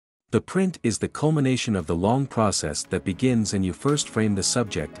The print is the culmination of the long process that begins and you first frame the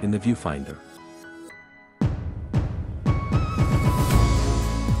subject in the viewfinder.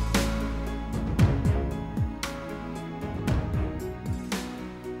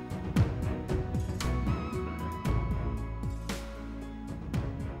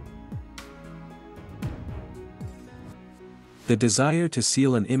 The desire to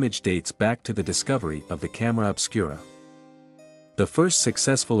seal an image dates back to the discovery of the camera obscura. The first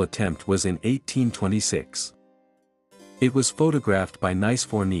successful attempt was in 1826. It was photographed by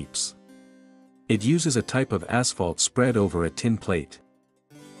Nicephore Niepce. It uses a type of asphalt spread over a tin plate.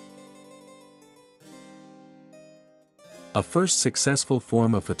 A first successful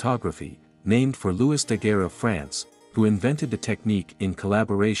form of photography, named for Louis Daguerre of France, who invented the technique in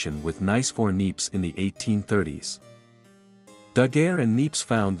collaboration with Nicephore Niepce in the 1830s. Daguerre and Niepce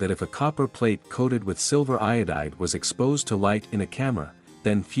found that if a copper plate coated with silver iodide was exposed to light in a camera,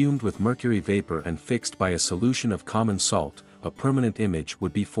 then fumed with mercury vapor and fixed by a solution of common salt, a permanent image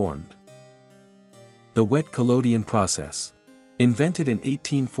would be formed. The wet collodion process. Invented in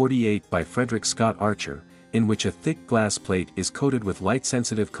 1848 by Frederick Scott Archer, in which a thick glass plate is coated with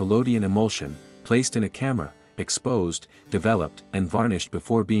light-sensitive collodion emulsion, placed in a camera, exposed, developed, and varnished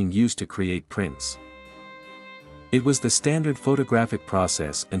before being used to create prints. It was the standard photographic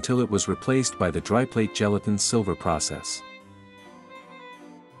process until it was replaced by the dryplate gelatin silver process.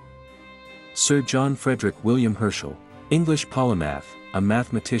 Sir John Frederick William Herschel, English polymath, a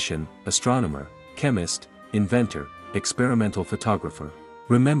mathematician, astronomer, chemist, inventor, experimental photographer.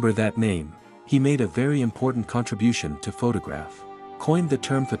 Remember that name. He made a very important contribution to photograph. Coined the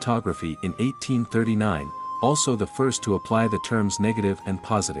term photography in 1839, also the first to apply the terms negative and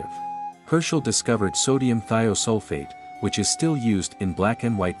positive. Herschel discovered sodium thiosulfate, which is still used in black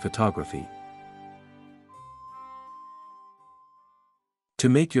and white photography. To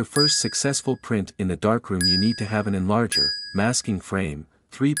make your first successful print in the darkroom, you need to have an enlarger, masking frame,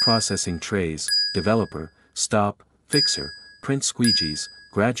 3 processing trays, developer, stop, fixer, print squeegees,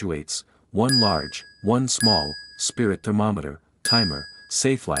 graduates, 1 large, 1 small, spirit thermometer, timer,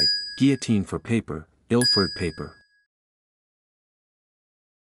 safe light, guillotine for paper, Ilford paper.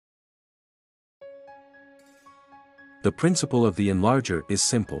 The principle of the enlarger is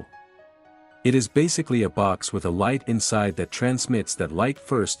simple. It is basically a box with a light inside that transmits that light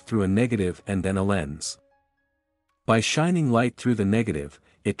first through a negative and then a lens. By shining light through the negative,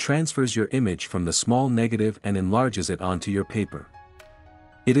 it transfers your image from the small negative and enlarges it onto your paper.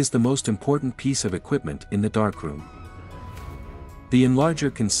 It is the most important piece of equipment in the darkroom. The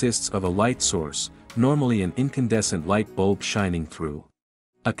enlarger consists of a light source, normally an incandescent light bulb shining through.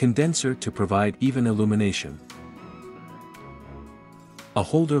 A condenser to provide even illumination. A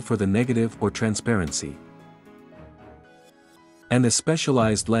holder for the negative or transparency. And a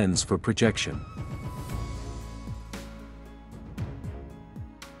specialized lens for projection.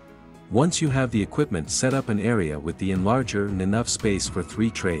 Once you have the equipment, set up an area with the enlarger and enough space for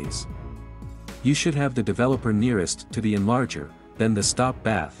 3 trays. You should have the developer nearest to the enlarger, then the stop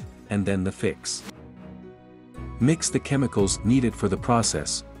bath, and then the fix. Mix the chemicals needed for the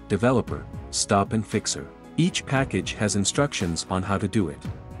process, developer, stop and fixer. Each package has instructions on how to do it.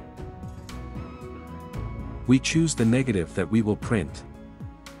 We choose the negative that we will print.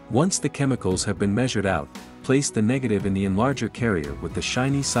 Once the chemicals have been measured out, place the negative in the enlarger carrier with the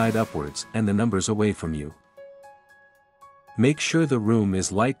shiny side upwards and the numbers away from you. Make sure the room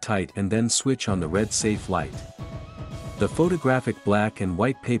is light tight and then switch on the red safe light. The photographic black and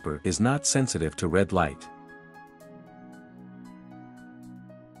white paper is not sensitive to red light.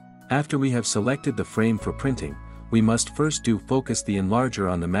 After we have selected the frame for printing, we must first focus the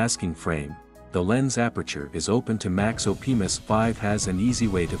enlarger on the masking frame. The lens aperture is open to max OPMUS 5 has an easy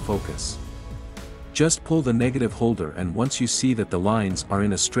way to focus. Just pull the negative holder and once you see that the lines are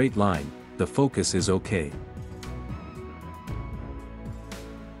in a straight line, the focus is okay.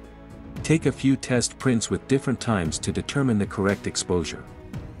 Take a few test prints with different times to determine the correct exposure.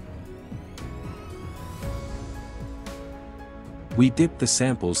 We dip the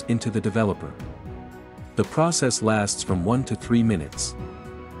samples into the developer. The process lasts from 1 to 3 minutes.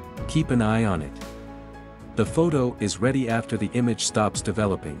 Keep an eye on it. The photo is ready after the image stops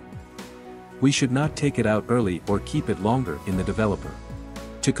developing. We should not take it out early or keep it longer in the developer.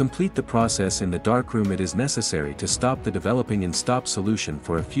 To complete the process in the darkroom, it is necessary to stop the developing in stop solution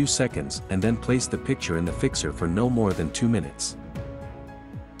for a few seconds and then place the picture in the fixer for no more than 2 minutes.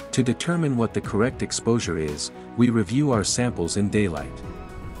 To determine what the correct exposure is, we review our samples in daylight.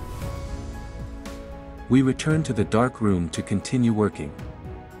 We return to the dark room to continue working.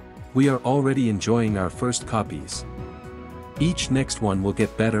 We are already enjoying our first copies. Each next one will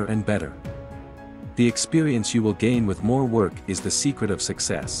get better and better. The experience you will gain with more work is the secret of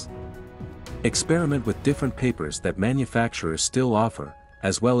success. Experiment with different papers that manufacturers still offer,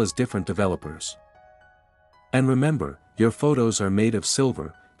 as well as different developers. And remember, your photos are made of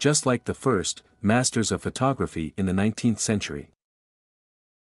silver, just like the first masters of photography in the 19th century.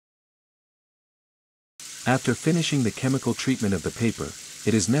 After finishing the chemical treatment of the paper,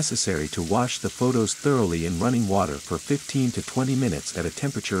 it is necessary to wash the photos thoroughly in running water for 15 to 20 minutes at a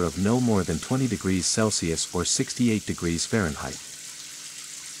temperature of no more than 20 degrees Celsius or 68 degrees Fahrenheit.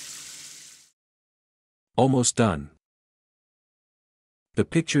 Almost done. The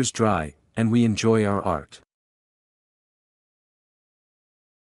pictures dry, and we enjoy our art.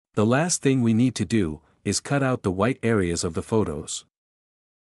 The last thing we need to do is cut out the white areas of the photos.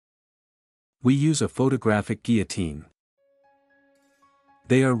 We use a photographic guillotine.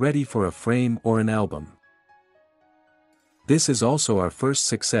 They are ready for a frame or an album. This is also our first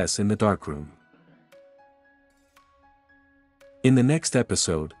success in the darkroom. In the next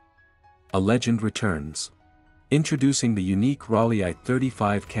episode, a legend returns. Introducing the unique Raleigh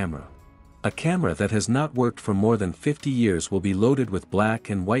i35 camera. A camera that has not worked for more than 50 years will be loaded with black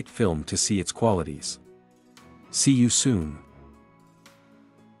and white film to see its qualities. See you soon.